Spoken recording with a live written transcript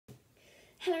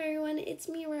Hello everyone, it's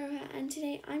me Roha, and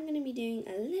today I'm going to be doing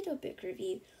a little book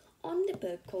review on the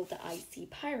book called The Icy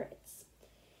Pirates.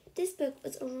 This book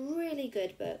was a really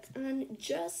good book, and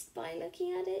just by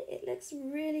looking at it, it looks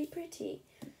really pretty,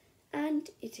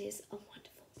 and it is a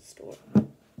wonderful story.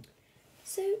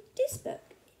 So this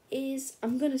book is,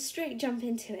 I'm going to straight jump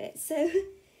into it. So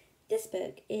this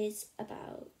book is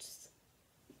about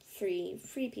three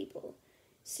people,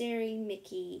 Siri,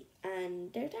 Mickey,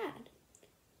 and their dad.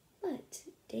 But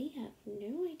they have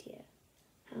no idea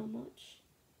how much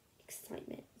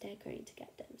excitement they're going to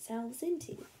get themselves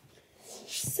into.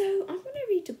 So I'm going to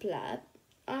read the blurb.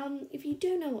 If you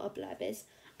don't know what a blurb is,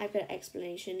 I've got an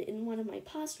explanation in one of my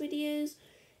past videos.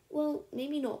 Well,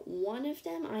 maybe not one of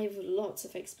them. I have lots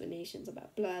of explanations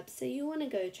about blurbs, so you want to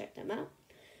go check them out.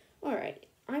 Alright,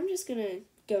 I'm just going to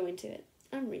go into it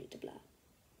and read the blurb.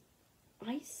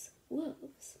 Ice,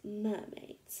 wolves,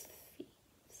 mermaids,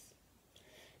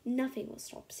 nothing will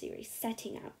stop Siri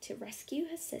setting out to rescue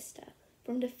her sister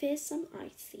from the fearsome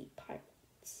icy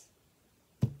pirates.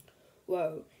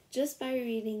 Whoa, just by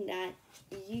reading that,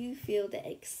 you feel the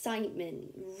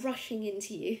excitement rushing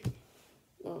into you.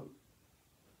 Well,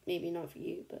 maybe not for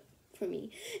you, but for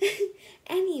me.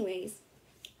 Anyways,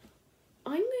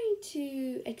 I'm going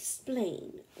to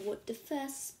explain what the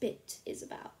first bit is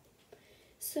about.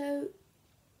 So,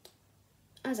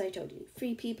 as I told you,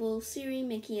 3 people, Siri,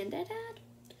 Mickey, and their dad,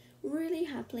 really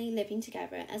happily living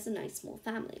together as a nice small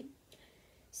family.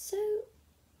 So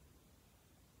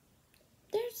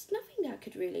there's nothing that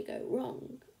could really go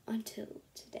wrong until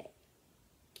today.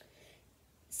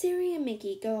 Siri and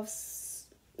Mickey go off,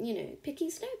 picking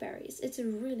snowberries. It's a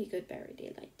really good berry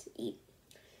they like to eat.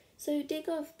 So they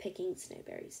go off picking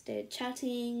snowberries. They're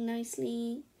chatting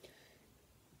nicely.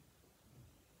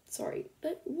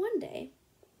 But one day,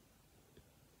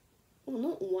 well,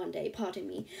 not one day, pardon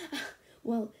me.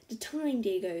 Well, the time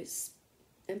they go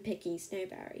and picking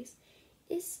snowberries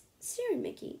is Siri and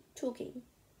Mickey talking.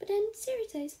 But then Siri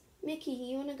says, Mickey,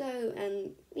 you want to go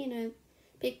and,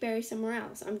 pick berries somewhere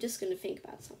else? I'm just going to think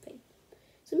about something.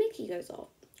 So Mickey goes off,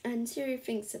 and Siri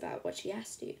thinks about what she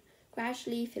has to do,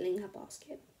 gradually filling her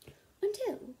basket,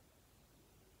 until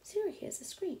Siri hears a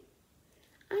scream.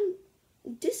 And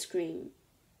this scream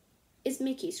is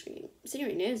Mickey's scream.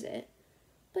 Siri knows it,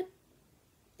 but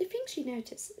the thing she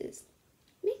notices is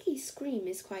Mickey's scream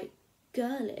is quite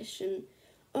girlish and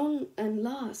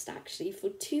lasts actually for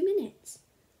 2 minutes.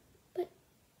 But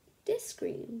this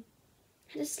scream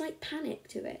had a slight panic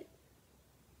to it.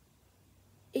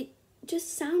 It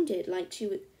just sounded like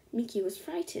Mickey was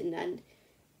frightened, and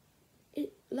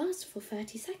it lasted for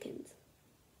 30 seconds.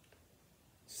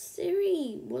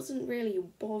 Siri wasn't really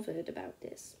bothered about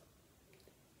this.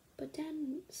 But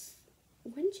then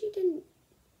when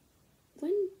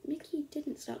Mickey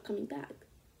didn't start coming back,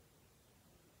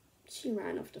 she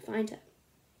ran off to find her.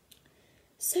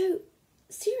 So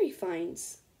Siri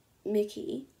finds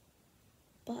Mickey,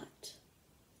 but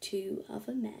 2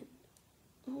 other men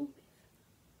are with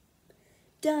her.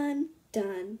 Dun,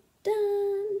 dun,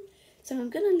 dun. So I'm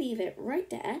going to leave it right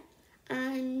there.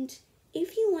 And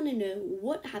if you want to know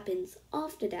what happens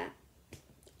after that,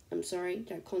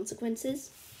 there are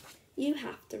consequences, you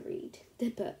have to read the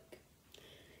book.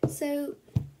 So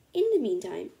in the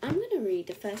meantime, I'm going to read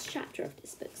the first chapter of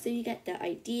this book, so you get the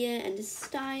idea and the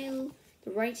style,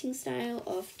 the writing style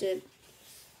of the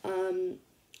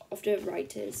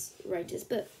writer's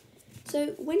book. So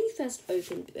when you first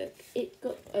open the book, it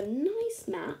got a nice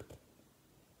map,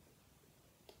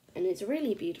 and it's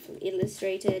really beautifully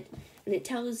illustrated, and it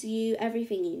tells you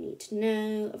everything you need to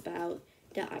know about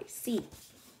the ice sea.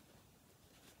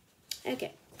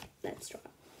 Okay, let's try.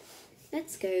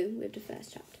 Let's go with the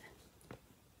first chapter.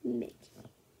 Mickey.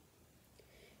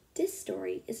 This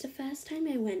story is the first time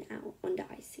I went out on the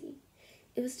ice sea.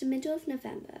 It was the middle of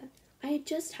November. I had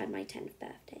just had my 10th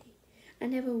birthday,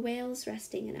 and there were whales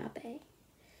resting in our bay.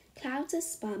 Clouds of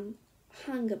spum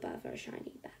hung above our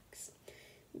shining backs,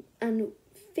 and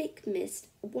thick mist,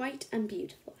 white and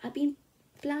beautiful, had been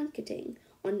blanketing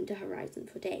on the horizon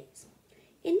for days.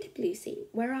 In the blue sea,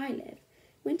 where I live,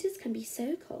 winters can be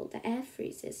so cold that air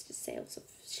freezes the sails of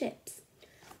ships.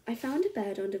 I found a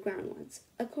bird on the ground once,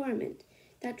 a cormorant,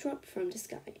 that dropped from the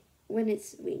sky when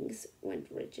its wings went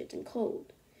rigid and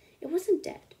cold. It wasn't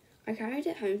dead. I carried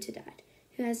it home to Dad,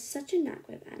 who has such a knack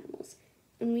with animals,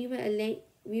 and we were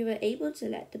able to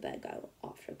let the bird go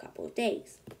after a couple of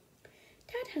days.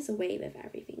 Dad has a way with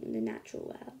everything in the natural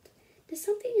world. There's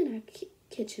something in our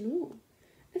kitchen wall,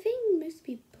 a thing most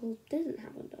people didn't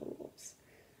have on their walls.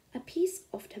 A piece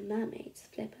of the mermaid's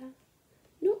flipper,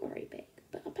 not very big,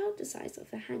 but about the size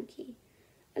of a hanky,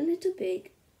 a little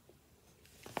big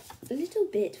a little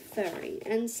bit furry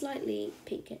and slightly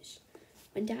pinkish.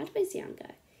 When Dad was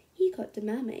younger, he caught the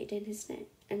mermaid in his net,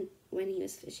 and when he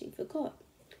was fishing for cod.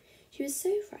 She was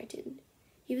so frightened.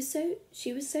 She was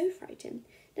so frightened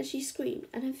that she screamed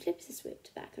and her flippers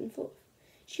whipped back and forth.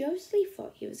 She obviously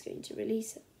thought he was going to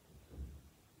release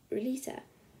her.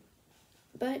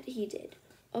 But he did,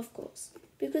 of course,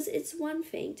 because it's one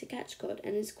thing to catch cod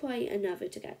and it's quite another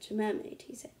to catch a mermaid,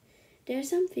 he said. There are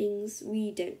some things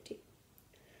we don't do.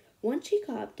 Once she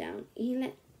calmed down,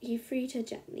 he freed her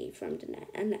gently from the net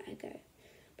and let her go.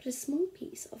 But a small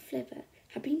piece of flipper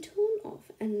had been torn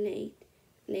off and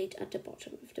laid at the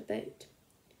bottom of the boat.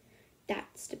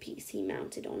 That's the piece he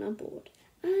mounted on our board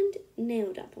and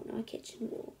nailed up on our kitchen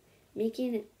wall.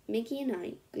 Mickey and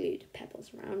I glued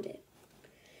pebbles around it.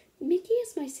 Mickey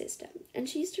is my sister, and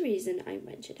she's the reason I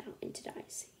ventured out into the ice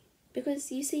sea.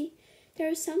 Because, you see, there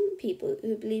are some people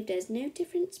who believe there's no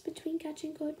difference between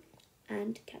catching cod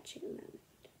and catching a mermaid.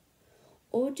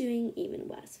 Or doing even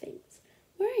worse things.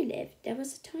 Where I lived, there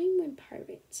was a time when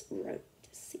pirates roamed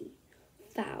the sea.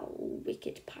 Foul,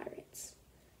 wicked pirates.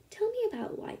 Tell me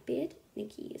about Whitebeard,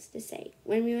 Nicky used to say,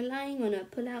 when we were lying on a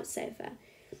pull-out sofa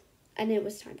and it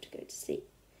was time to go to sleep.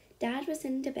 Dad was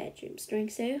in the bedroom, snoring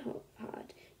so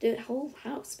hard the whole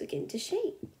house began to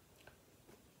shake.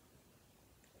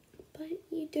 But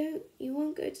you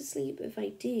won't go to sleep if I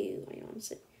do, I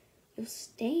answered. You'll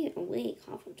stay awake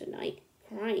half of the night,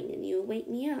 crying, and you'll wake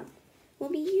me up.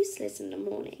 We'll be useless in the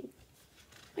morning.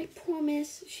 I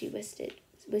promise, she whispered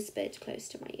close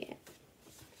to my ear.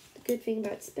 The good thing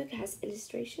about this book has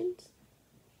illustrations.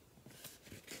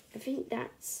 I think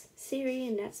that's Siri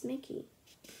and that's Mickey,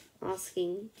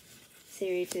 asking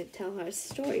Siri to tell her a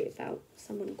story about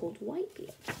someone called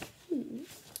Whitebeard.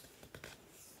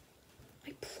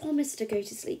 I promise to go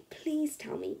to sleep. Please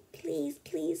tell me. Please,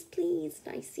 please, please,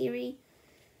 nice Siri.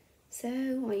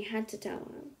 So I had to tell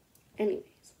her.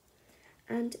 Anyways,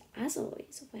 and as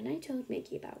always, when I told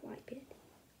Mickey about Whitebeard,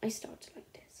 I started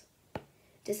like this.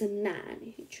 There's a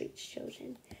man who treats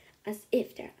children as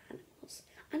if they're animals,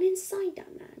 and inside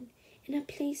that man, in a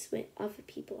place where other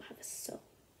people have a soul,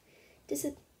 there's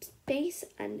a space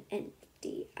and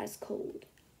empty as cold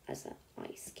as an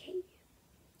ice cave.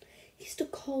 He's the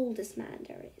coldest man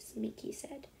there is, Mickey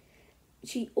said.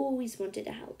 She always wanted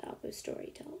to help out with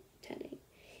storytelling.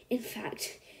 In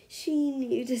fact, she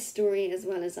knew the story as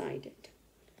well as I did.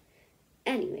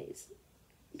 Anyways,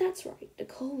 that's right, the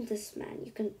coldest man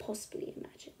you can possibly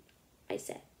imagine, I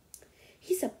said.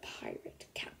 He's a pirate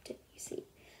captain, you see,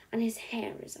 and his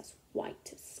hair is as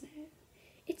white as snow.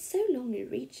 It's so long it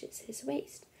reaches his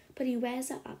waist, but he wears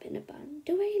it up in a bun,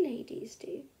 the way ladies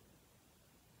do.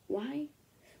 Why?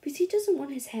 Because he doesn't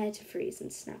want his hair to freeze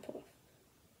and snap off.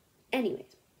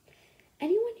 Anyways,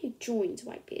 anyone who joins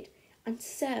Whitebeard and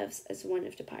serves as one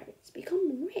of the pirates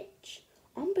become rich,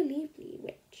 unbelievably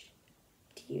rich.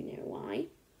 Do you know why?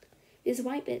 Because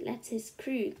Whitebeard lets his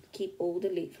crew keep all the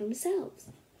loot for themselves.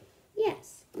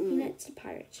 Yes, he lets the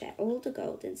pirates share all the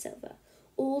gold and silver,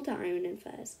 all the iron and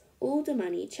furs, all the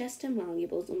money, chests and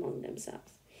valuables among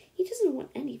themselves. He doesn't want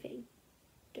anything.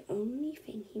 The only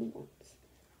thing he wants.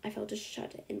 I felt a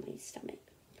shudder in my stomach,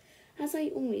 as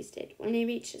I always did when I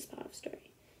reached this part of the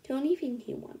story. The only thing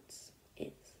he wants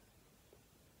is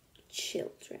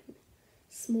children.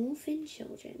 Small, thin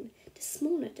children. The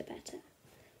smaller, the better.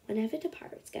 Whenever the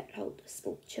pirates get hold of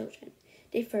small children,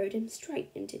 they throw them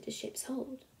straight into the ship's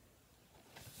hold.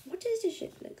 What does the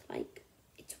ship look like?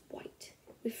 It's white,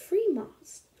 with 3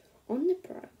 masts. On the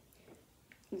prow,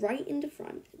 right in the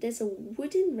front, there's a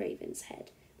wooden raven's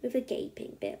head with a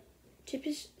gaping bill.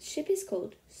 Ship is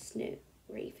called Snow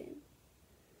Raven.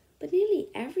 But nearly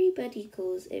everybody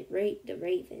calls it the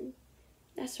Raven.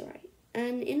 That's right.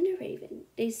 And in the Raven,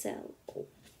 they sail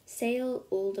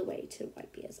all the way to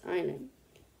Whitebeard's Island.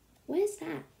 Where's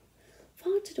that?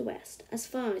 Far to the west, as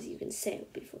far as you can sail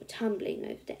before tumbling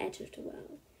over the edge of the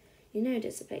world. You know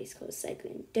there's a place called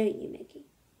Seglin, don't you, Mickey?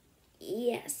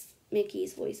 Yes,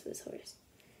 Mickey's voice was hoarse.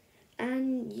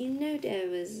 And you know there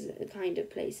was a kind of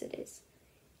place it is.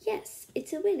 Yes,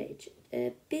 it's a village.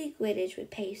 A big village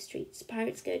with paved streets.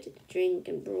 Pirates go to drink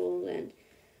and brawl, and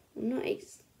I'm not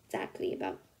exactly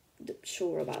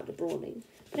sure about the brawling.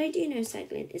 But I do know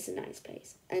Seglin is a nice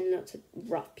place, and lots of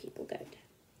rough people go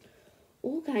there.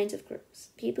 All kinds of crooks.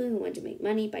 People who want to make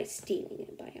money by stealing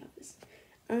it by others.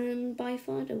 And by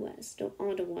far the worst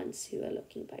are the ones who are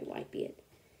looking by Whitebeard,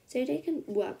 so they can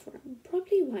work for him.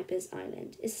 Probably Whitebeard's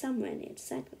Island is somewhere near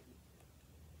Seglin.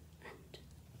 And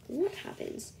what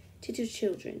happens to the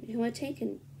children who are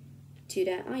taken to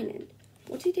their island?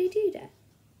 What do they do there?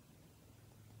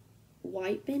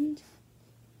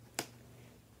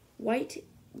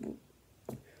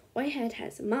 Whitehead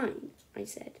has a mine, I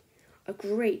said. A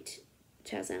great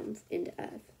chasm in the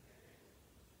earth.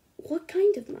 What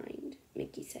kind of mine?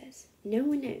 Mickey says. No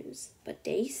one knows, but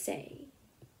they say.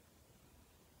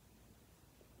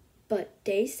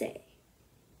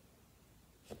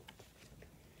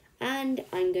 And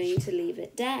I'm going to leave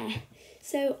it there.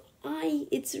 So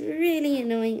it's really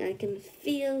annoying. I can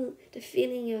feel the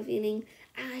feeling you're feeling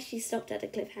as she stopped at a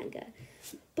cliffhanger.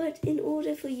 But in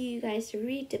order for you guys to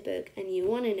read the book and you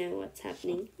want to know what's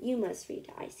happening, you must read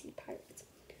The Icy Pirates.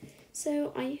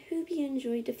 So I hope you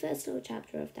enjoyed the first little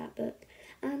chapter of that book.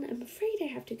 And I'm afraid I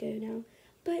have to go now.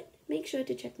 But make sure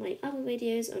to check my other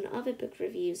videos on other book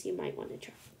reviews you might want to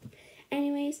try.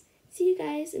 Anyways, see you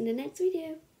guys in the next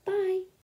video. Bye!